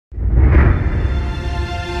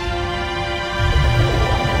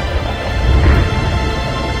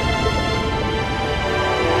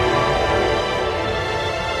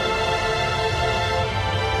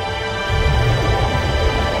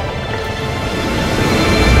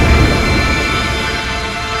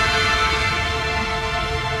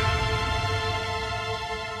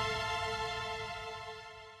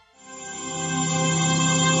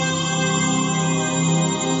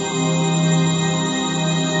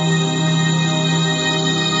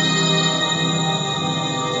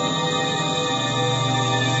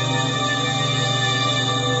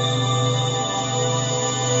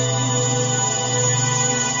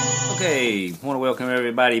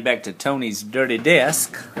everybody back to Tony's Dirty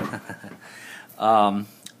Desk. I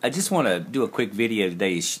just want to do a quick video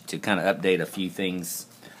today to kind of update a few things.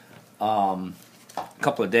 A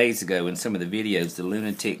couple of days ago in some of the videos, the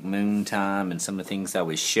lunatic moon time and some of the things I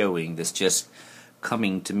was showing that's just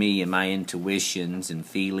coming to me in my intuitions and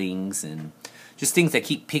feelings and just things I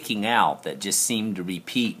keep picking out that just seem to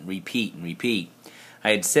repeat and repeat and repeat.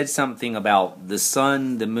 I had said something about the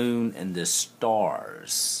sun, the moon, and the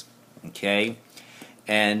stars. Okay?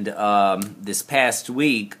 And this past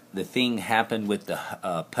week, the thing happened with the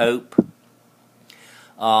Pope.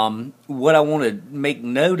 What I want to make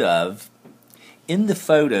note of, in the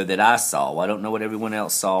photo that I saw, I don't know what everyone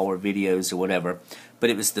else saw or videos or whatever, but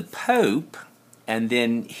it was the Pope, and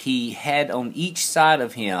then he had on each side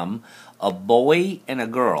of him a boy and a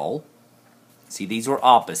girl. See, these were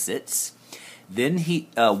opposites. Then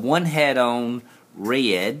one had on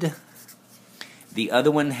red, the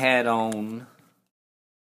other one had on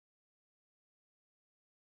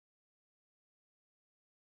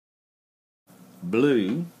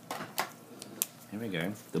blue. Here we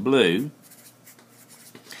go, the blue.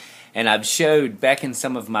 And I've showed back in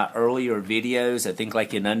some of my earlier videos, I think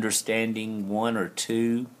like in Understanding 1 or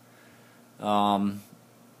 2,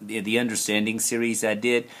 the Understanding series I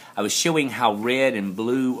did, I was showing how red and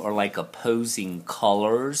blue are like opposing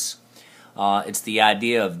colors. It's the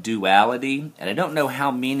idea of duality, and I don't know how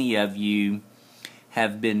many of you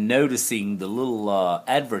have been noticing the little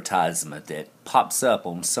advertisement that pops up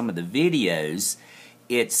on some of the videos.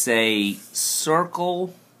 It's a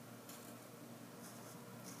circle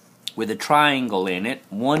with a triangle in it.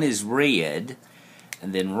 One is red,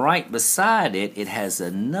 and then right beside it, it has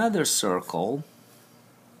another circle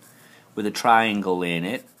with a triangle in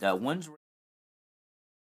it. One's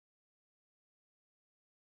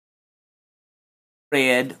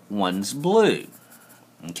red, one's blue.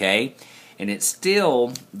 Okay? And it's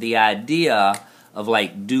still the idea of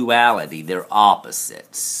like duality. They're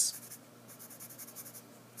opposites.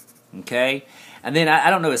 Okay? And then, I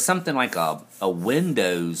don't know, it's something like a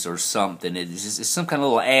Windows or something. It's some kind of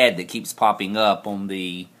little ad that keeps popping up on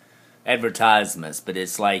the advertisements, but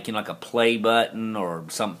it's like, you know, like a play button or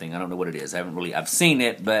something. I don't know what it is. I've seen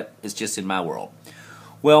it, but it's just in my world.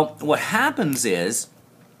 Well, what happens is,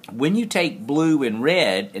 when you take blue and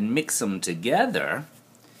red and mix them together,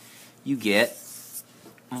 you get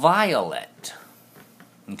violet.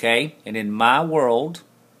 Okay? And in my world,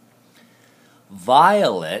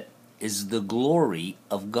 violet is the glory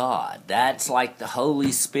of God. That's like the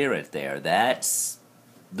Holy Spirit there. That's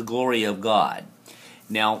the glory of God.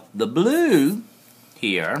 Now, the blue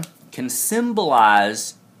here can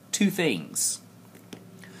symbolize two things.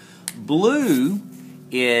 Blue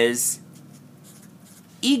is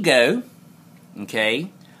ego,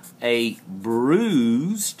 okay, a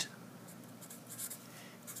bruised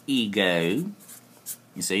ego.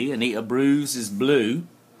 You see, a bruise is blue.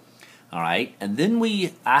 All right, and then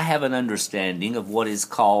I have an understanding of what is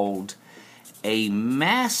called a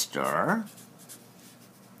master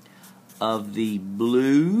of the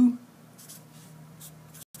blue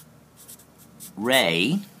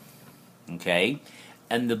ray, okay?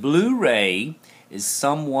 And the blue ray is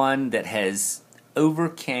someone that has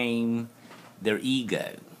overcame their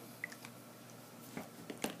ego.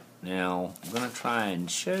 Now, I'm going to try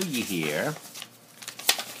and show you here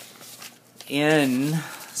in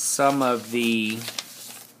some of the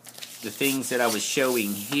things that I was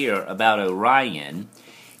showing here about Orion.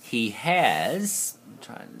 He has, I'm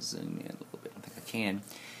trying to zoom in a little bit, I think I can.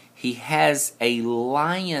 He has a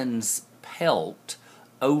lion's pelt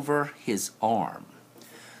over his arm.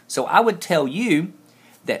 So I would tell you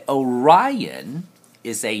that Orion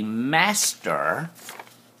is a master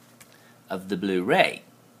of the blue ray.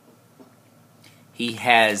 He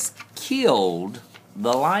has killed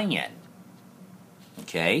the lion.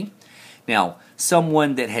 Okay? Now,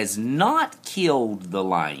 someone that has not killed the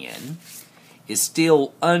lion is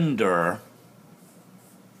still under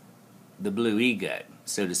the blue ego,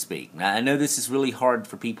 so to speak. Now, I know this is really hard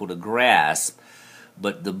for people to grasp,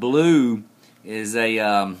 but the blue is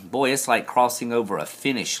boy, it's like crossing over a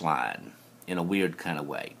finish line in a weird kind of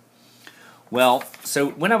way. Well, so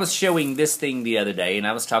when I was showing this thing the other day, and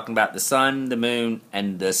I was talking about the sun, the moon,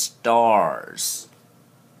 and the stars.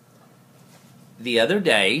 The other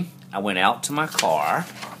day, I went out to my car.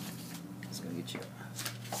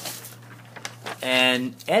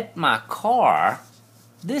 And at my car,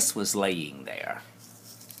 this was laying there.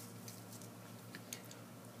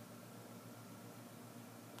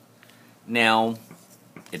 Now,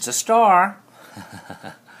 it's a star.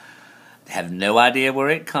 Have no idea where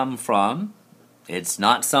it come from. It's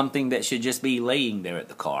not something that should just be laying there at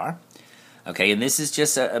the car. Okay, and this is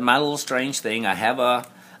just my little strange thing. I have a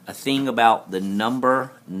thing about the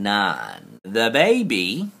number 9. The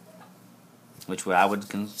baby, which I would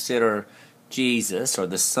consider Jesus or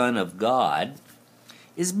the Son of God,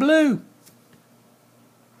 is blue.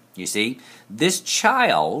 You see, this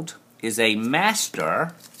child is a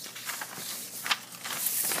master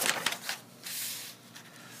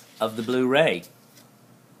of the blue ray.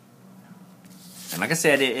 And like I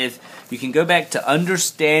said, if you can go back to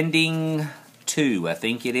understanding 2, I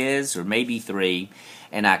think it is, or maybe 3,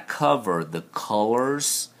 and I cover the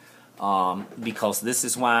colors, because this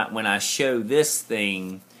is why when I show this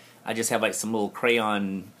thing, I just have like some little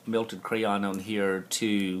crayon, melted crayon on here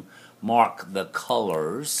to mark the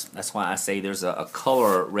colors. That's why I say there's a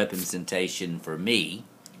color representation for me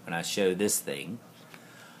when I show this thing,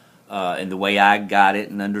 and the way I got it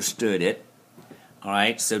and understood it.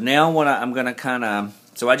 Alright, so now what I'm going to kind of...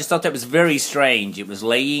 So I just thought that was very strange. It was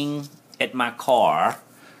laying at my car,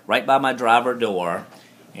 right by my driver door,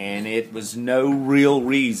 and it was no real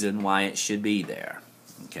reason why it should be there.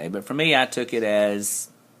 Okay, but for me, I took it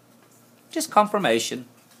as just confirmation.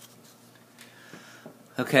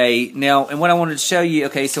 Okay, now, and what I wanted to show you,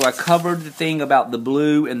 okay, so I covered the thing about the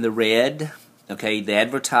blue and the red, okay, the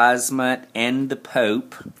advertisement and the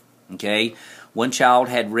Pope, okay. One child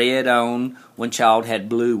had red on, one child had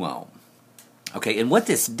blue on. Okay, and what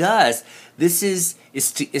this does,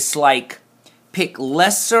 it's like pick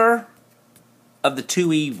lesser of the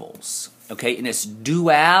two evils. Okay, and it's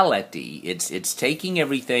duality. It's taking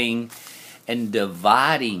everything and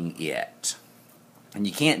dividing it. And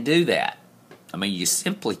you can't do that. I mean, you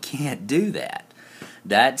simply can't do that.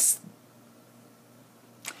 That's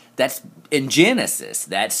in Genesis.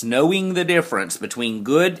 That's knowing the difference between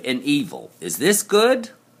good and evil. Is this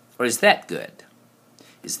good or is that good?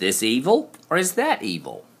 Is this evil or is that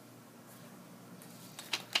evil?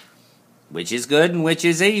 Which is good and which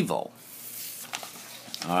is evil?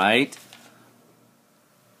 Alright?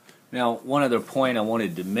 Now, one other point I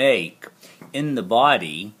wanted to make. In the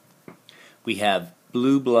body, we have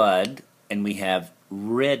blue blood and we have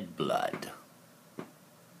red blood.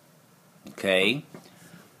 Okay?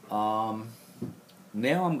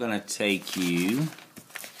 Now I'm going to take you,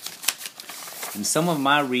 in some of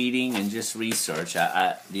my reading and just research,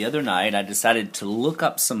 the other night I decided to look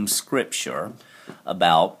up some scripture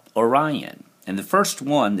about Orion. And the first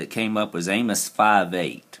one that came up was Amos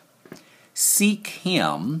 5:8. Seek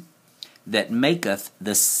him that maketh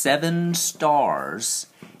the 7 stars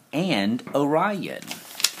and Orion.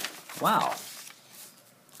 Wow.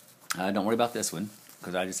 Don't worry about this one,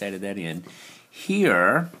 because I just added that in.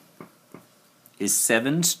 Here is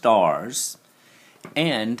 7 stars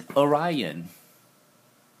and Orion.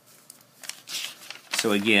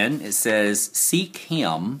 So again, it says, seek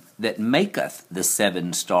him that maketh the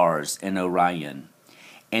 7 stars and Orion,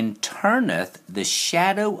 and turneth the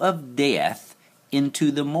shadow of death into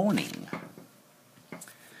the morning.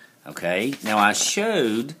 Okay, now I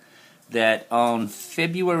showed that on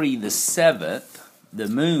February the 7th, the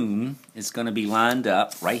moon is going to be lined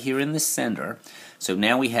up right here in the center. So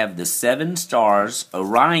now we have the 7 stars,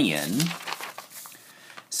 Orion.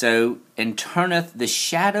 So, and turneth the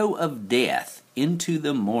shadow of death into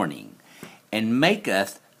the morning, and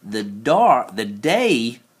maketh the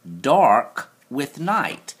day dark with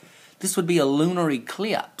night. This would be a lunar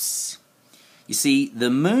eclipse. You see, the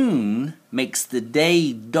moon makes the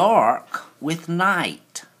day dark with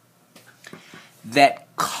night. That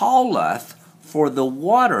calleth for the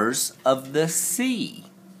waters of the sea.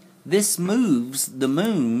 This moves, the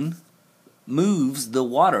moon moves the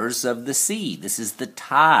waters of the sea. This is the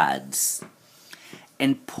tides.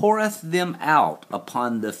 And poureth them out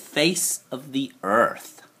upon the face of the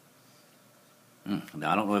earth.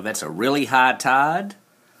 Now, I don't know if that's a really high tide.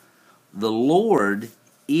 The Lord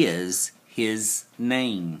is his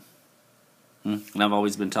name. And I've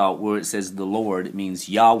always been taught where it says the Lord, it means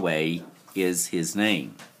Yahweh is his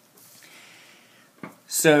name.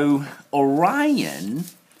 So, Orion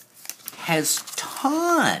has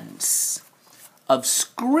tons of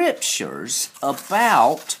scriptures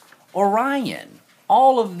about Orion.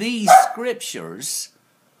 All of these scriptures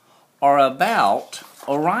are about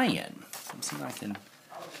Orion. Let me see if I can...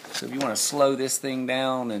 So if you want to slow this thing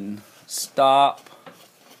down and stop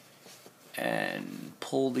and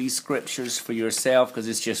pull these scriptures for yourself, because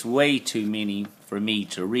it's just way too many for me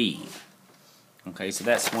to read. Okay, so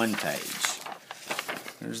that's one page.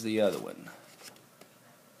 Here's the other one.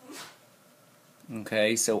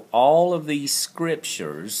 Okay, so all of these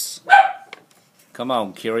scriptures, come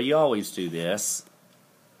on, Kira, you always do this,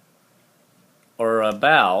 are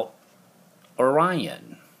about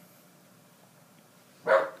Orion.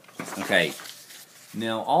 Okay,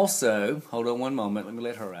 Now also, hold on one moment, let me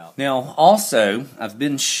let her out. Now also, I've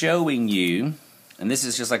been showing you, and this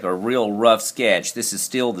is just like a real rough sketch. This is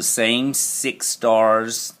still the same 6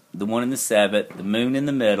 stars, the one in the 7th, the moon in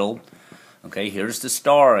the middle. Okay, here's the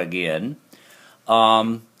star again.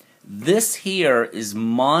 This here is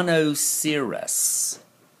Monoceros.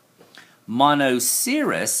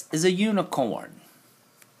 Monoceros is a unicorn.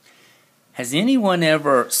 Has anyone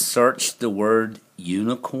ever searched the word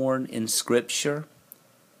unicorn in Scripture?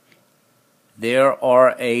 There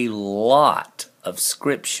are a lot of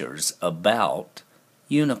scriptures about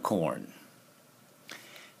unicorn.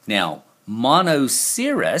 Now,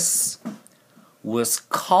 Monoceros was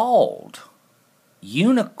called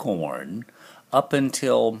unicorn up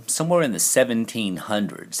until somewhere in the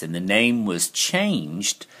 1700s, and the name was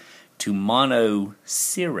changed to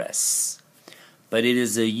Monoceros. But it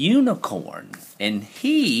is a unicorn, and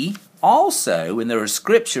he also, and there are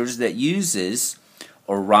scriptures that uses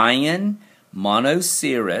Orion,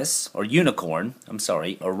 Monoceros, or unicorn,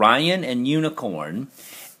 Orion and unicorn,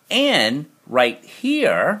 and right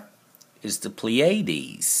here is the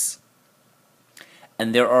Pleiades.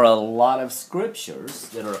 And there are a lot of scriptures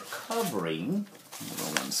that are covering, hold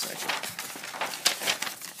on one second,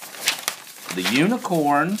 the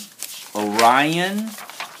unicorn, Orion,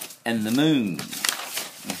 and the moon.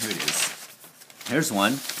 Here it is. Here's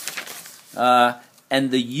one. And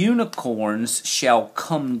the unicorns shall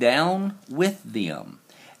come down with them,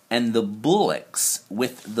 and the bullocks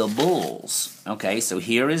with the bulls. Okay, so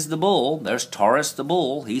here is the bull. There's Taurus the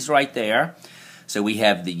bull. He's right there. So we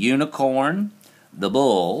have the unicorn, the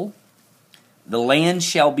bull. The land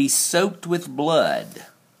shall be soaked with blood,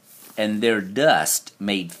 and their dust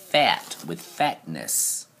made fat with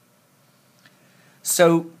fatness.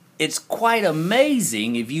 So it's quite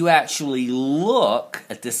amazing if you actually look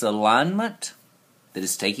at this alignment that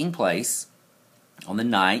is taking place on the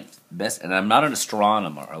 9th. And I'm not an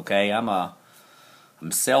astronomer, okay? I'm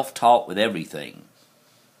self-taught with everything.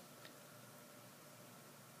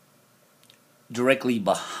 Directly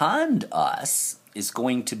behind us is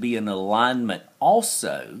going to be an alignment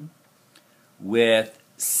also with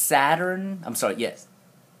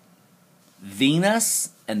Venus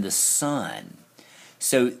and the Sun.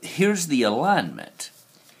 So here's the alignment.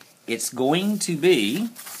 It's going to be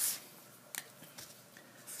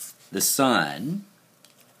the Sun,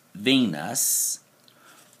 Venus,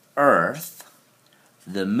 Earth,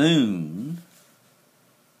 the Moon,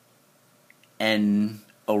 and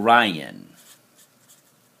Orion,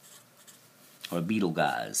 or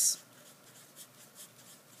Betelgeuse.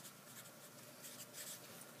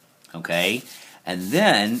 Okay? And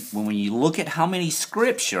then, when you look at how many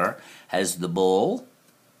scripture has the bull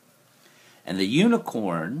and the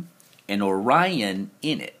unicorn and Orion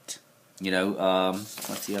in it. You know,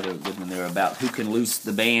 what's the other good one there about who can loose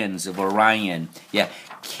the bands of Orion? Yeah,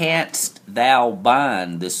 canst thou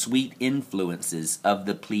bind the sweet influences of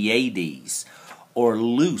the Pleiades, or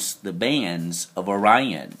loose the bands of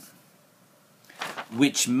Orion?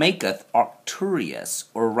 Which maketh Arcturus,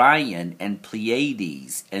 Orion, and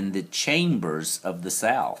Pleiades, and the chambers of the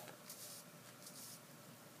south.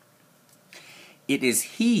 It is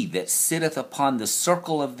he that sitteth upon the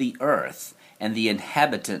circle of the earth, and the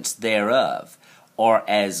inhabitants thereof are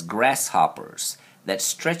as grasshoppers, that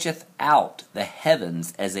stretcheth out the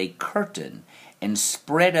heavens as a curtain, and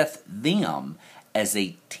spreadeth them as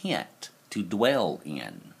a tent to dwell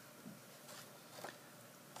in.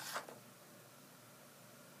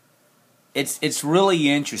 It's really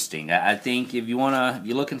interesting. I think if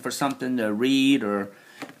you're looking for something to read or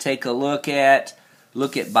take a look at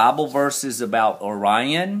Bible verses about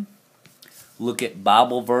Orion, look at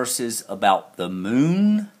Bible verses about the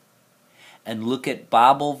moon, and look at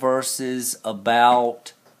Bible verses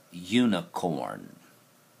about unicorn.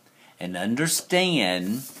 And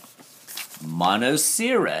understand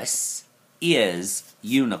Monoceros is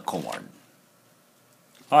unicorn.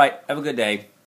 All right, have a good day.